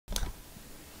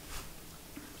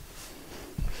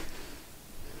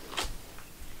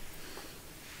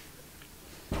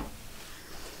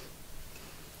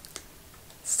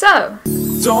So,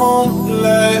 don't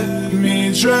let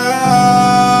me drown.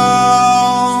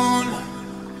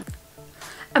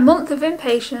 a month of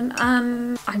inpatient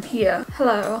and I'm here.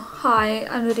 Hello, hi,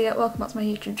 I'm Lydia, welcome back to my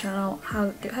YouTube channel.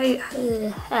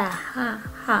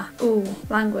 Ooh,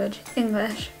 language,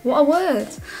 English, what are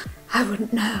words? I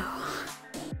wouldn't know.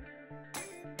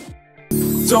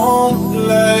 Don't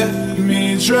let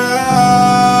me drown.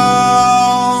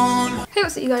 Hey,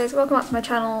 what's up you guys, welcome back to my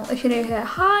channel. If you're new here,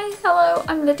 hi, hello,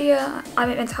 I'm Lydia. I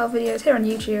make mental health videos here on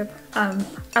YouTube,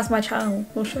 as my channel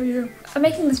will show you. I'm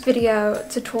making this video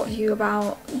to talk to you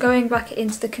about going back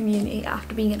into the community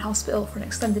after being in hospital for an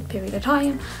extended period of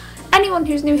time. Anyone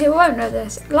who's new here won't know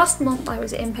this. Last month I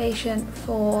was inpatient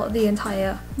for the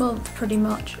entire month pretty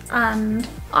much, and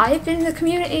I've been in the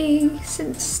community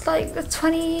since like the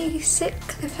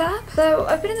 26th of Feb. So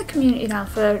I've been in the community now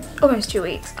for almost 2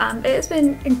 weeks, and it's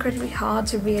been incredibly hard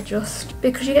to readjust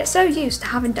because you get so used to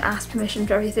having to ask permission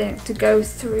for everything, to go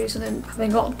through something,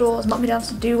 having locked doors, not being able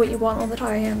to do what you want all the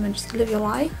time and just to live your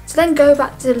life. So then go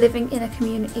back to living in a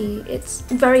community, it's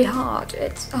very hard.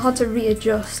 It's hard to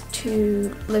readjust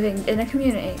to living in a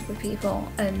community with people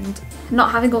and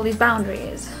not having all these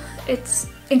boundaries. It's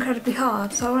incredibly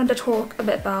hard, so I wanted to talk a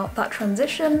bit about that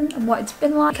transition and what it's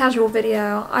been like. Casual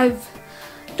video. I've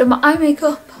done my eye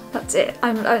makeup, that's it.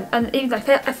 And even like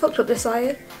I fucked up this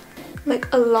side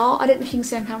like a lot. I didn't know if you can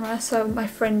see on camera, so my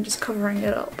friend is covering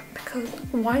it up because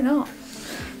why not?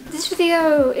 This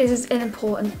video is an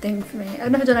important thing for me.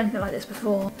 I've never done anything like this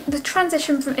before. The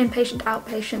transition from inpatient to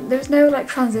outpatient, there was no like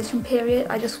transition period.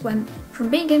 I just went from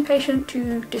being inpatient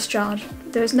to discharge.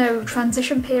 There was no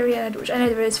transition period, which I know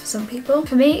there is for some people.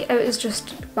 For me, it was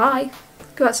just bye.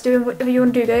 Go out to doing whatever you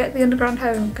want to do. Go get the underground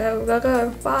home. Go, go,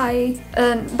 go. Bye.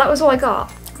 And that was all I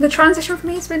got. The transition for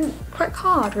me has been quite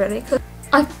hard, really, because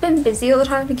I've been busy all the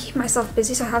time. I've been keeping myself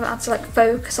busy, so I haven't had to like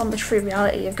focus on the true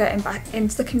reality of getting back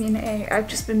into the community. I've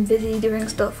just been busy doing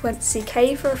stuff. Went to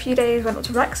CK for a few days, went up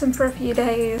to Wrexham for a few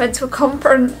days, went to a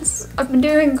conference. I've been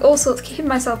doing all sorts, keeping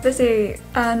myself busy,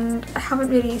 and I haven't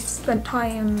really spent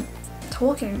time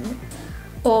talking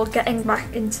or getting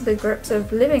back into the grips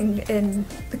of living in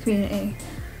the community.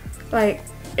 Like,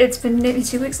 it's been nearly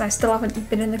 2 weeks and I still haven't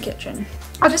been in the kitchen.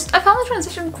 I found the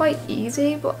transition quite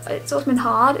easy, but it's also been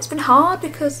hard. It's been hard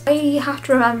because I have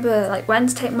to remember like when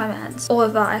to take my meds, all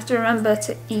of that. I have to remember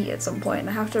to eat at some point.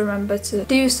 I have to remember to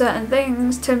do certain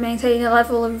things to maintain a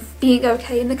level of being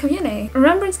okay in the community.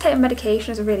 Remembering to take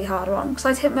medication is a really hard one because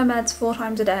I take my meds 4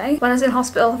 times a day. When I was in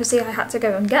hospital, obviously I had to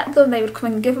go and get them. They would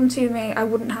come and give them to me. I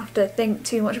wouldn't have to think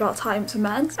too much about time to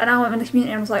meds. And now I'm in the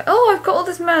community and I was like, oh, I've got all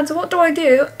this meds, so what do I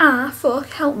do? Fuck,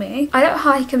 help me. I don't have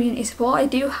high community support. I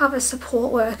do have a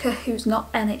support worker who's not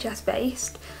NHS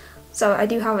based, so I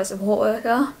do have a support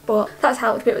worker, but that's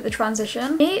helped a bit with the transition.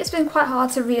 For me, it's been quite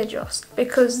hard to readjust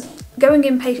because going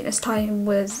inpatient this time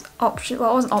was optional.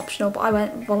 Well, it wasn't optional, but I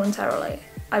went voluntarily.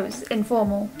 I was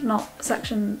informal, not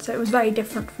sectioned, so it was very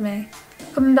different for me.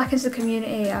 Coming back into the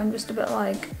community, I'm just a bit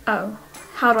like, oh,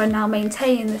 how do I now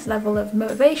maintain this level of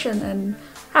motivation and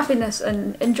happiness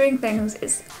and enjoying things?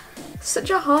 It's such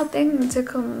a hard thing to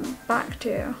come back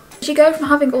to. You go from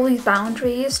having all these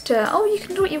boundaries to, oh, you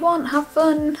can do what you want, have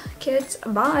fun, kids,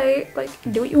 bye, like,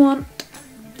 do what you want,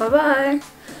 bye bye.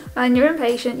 And you're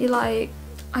impatient, you're like,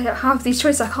 I don't have these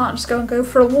choices, I can't just go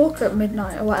for a walk at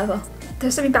midnight or whatever.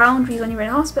 There's so many boundaries when you're in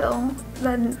hospital,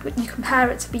 then you compare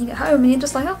it to being at home and you're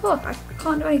just like, oh fuck, I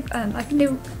can't do anything, I can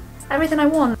do everything I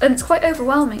want, and it's quite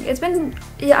overwhelming. It's been,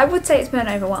 yeah, I would say it's been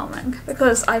overwhelming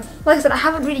because like I said, I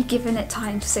haven't really given it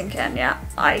time to sink in yet.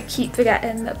 I keep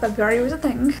forgetting that February was a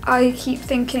thing. I keep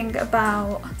thinking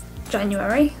about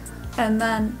January and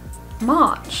then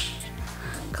March,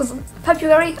 because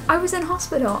February I was in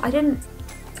hospital. I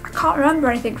can't remember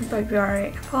anything from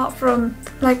February apart from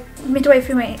like midway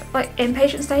through my like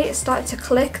inpatient stay. It started to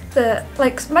click that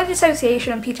like my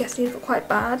dissociation and PTSD got quite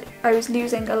bad. I was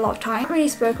losing a lot of time. I really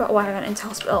spoke about why I went into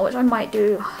hospital, which I might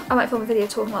do. I might film a video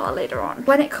talking about that later on.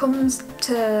 When it comes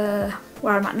to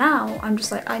where I'm at now, I'm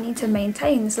just like, I need to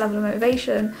maintain this level of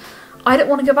motivation. I don't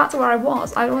want to go back to where I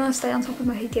was. I don't want to stay on top of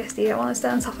my PTSD. I want to stay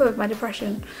on top of my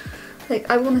depression. Like,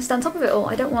 I want to stay on top of it all.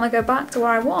 I don't want to go back to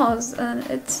where I was, and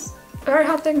it's a very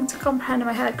hard thing to comprehend in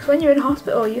my head because when you're in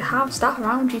hospital you have staff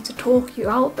around you to talk you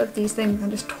out of these things and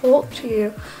just talk to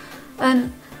you,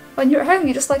 and when you're at home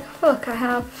you're just like, fuck, I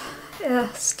have a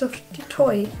stuffed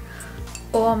toy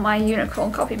or my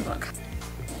unicorn copy book.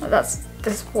 Like, that's the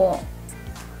support.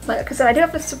 Like I said, I do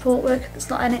have a support worker that's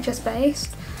not NHS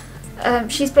based.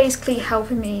 She's basically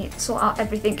helping me sort out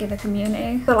everything in the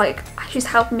community. So like, she's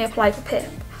helping me apply for PIP.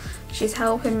 She's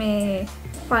helping me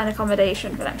find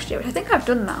accommodation for next year, which I think I've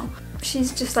done now.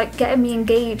 she's just like getting me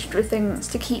engaged with things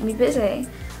to keep me busy.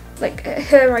 Like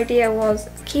her idea was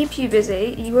keep you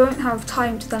busy, you won't have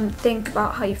time to then think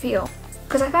about how you feel.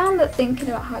 Because I found that thinking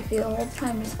about how I feel all the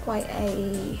time is quite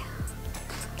a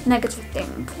negative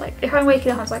thing. Like if I'm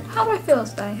waking up, I was like, how do I feel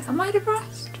today? Am I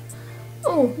depressed?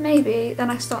 Oh, maybe.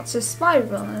 Then I start to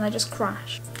spiral and I just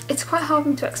crash. It's quite hard for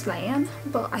me to explain,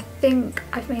 but I think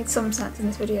I've made some sense in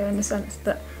this video, in the sense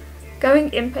that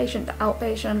going inpatient to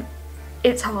outpatient,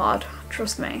 it's hard,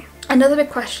 trust me. Another big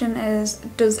question is,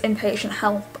 does inpatient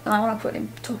help? And I want to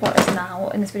talk about this now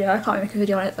in this video. I can't make a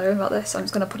video on it though about this, so I'm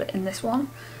just going to put it in this one.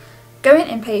 Going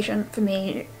inpatient for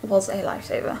me was a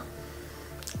lifesaver,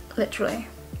 literally.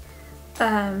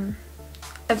 I've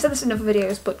said this in other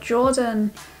videos, but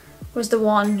Jordan was the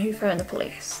one who phoned the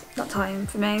police that time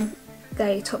for me.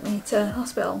 They took me to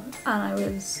hospital and I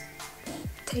was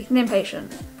taken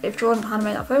inpatient. If Jordan hadn't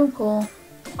made that phone call,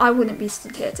 I wouldn't be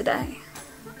stood here today.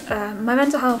 My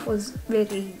mental health was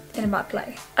really in a bad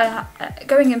place.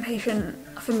 Going inpatient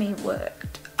for me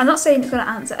worked. I'm not saying it's going to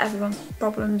answer everyone's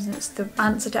problems and it's the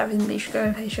answer to everything that you should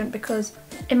go inpatient, because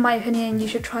in my opinion you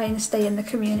should try and stay in the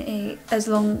community as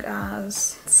long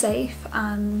as it's safe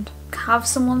and have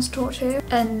someone to talk to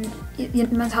and your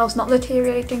mental health's not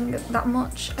deteriorating that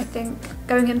much. I think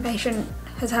going inpatient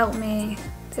has helped me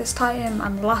this time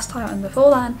and the last time and before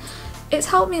then. It's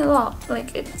helped me a lot.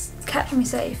 Like, it's kept me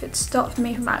safe, it's stopped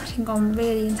me from acting on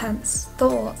really intense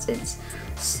thoughts, it's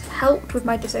helped with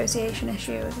my dissociation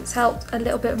issues, it's helped a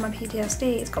little bit with my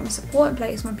PTSD, it's got me support in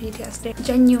place with my PTSD.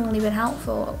 Genuinely been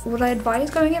helpful. Would I advise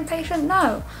going inpatient?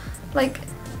 No. Like,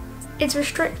 it's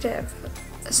restrictive.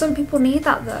 Some people need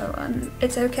that though, and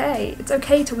it's okay. It's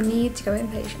okay to need to go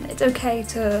inpatient. It's okay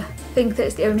to think that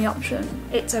it's the only option.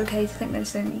 It's okay to think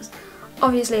those things.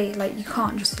 Obviously, like, you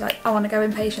can't just be like, I want to go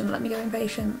inpatient, let me go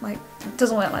inpatient. Like, it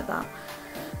doesn't work like that.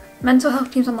 Mental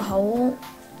health teams on the whole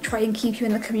try and keep you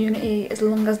in the community as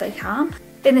long as they can.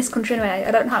 In this country anyway,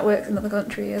 I don't know how it works in other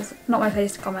countries, not my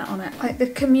place to comment on it. Like, the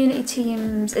community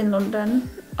teams in London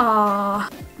are,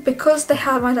 because they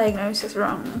had my diagnosis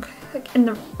wrong, like in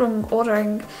the wrong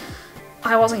ordering,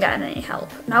 I wasn't getting any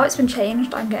help. Now it's been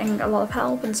changed, I'm getting a lot of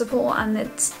help and support and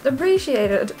it's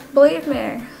appreciated, believe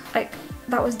me. Like,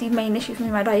 that was the main issue for me,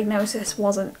 my diagnosis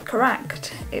wasn't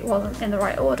correct. It wasn't in the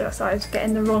right order, so I was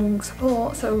getting the wrong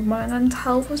support, so my mental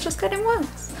health was just getting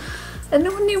worse. And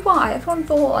no one knew why. Everyone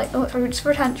thought like, oh, it's just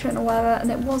for attention or whatever,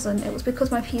 and it wasn't. It was because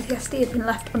my PTSD had been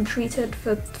left untreated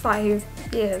for 5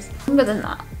 years. Longer than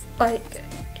that. Like,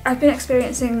 I've been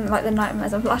experiencing like the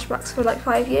nightmares and flashbacks for like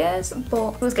 5 years,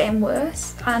 but it was getting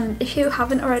worse. And if you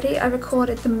haven't already, I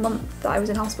recorded the month that I was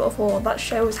in hospital for. That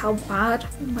shows how bad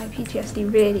my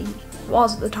PTSD really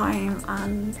was at the time,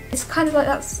 and it's kind of like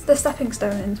that's the stepping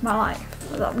stone into my life.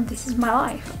 This is my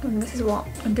life and this is what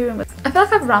I'm doing with it. I feel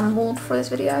like I've rambled for this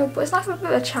video, but it's like a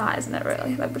bit of a chat, isn't it,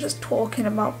 really? Like, we're just talking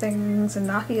about things and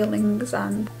our feelings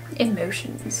and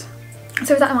emotions.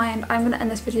 So with that in mind, I'm going to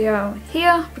end this video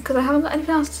here because I haven't got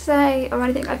anything else to say or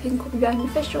anything I think could be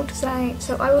beneficial to say.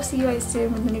 So I will see you guys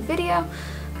soon with a new video.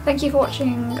 Thank you for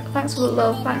watching, thanks for the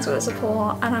love, thanks for the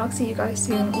support, and I will see you guys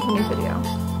soon with a new video.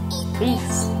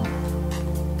 Peace.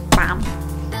 Bam.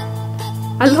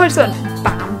 I love how I just went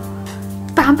bam.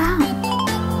 Bam bam.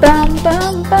 Bam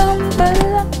bam bam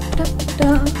bam da,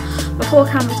 da. My poor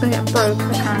camera's gonna get broke if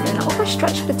I can't do that. What if I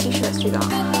stretch the t-shirt to do that?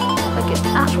 Like it's an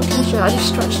actual t-shirt, I just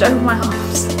stretched over my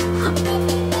arms.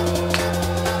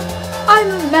 I'm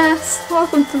a mess.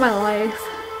 Welcome to my life.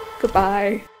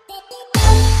 Goodbye.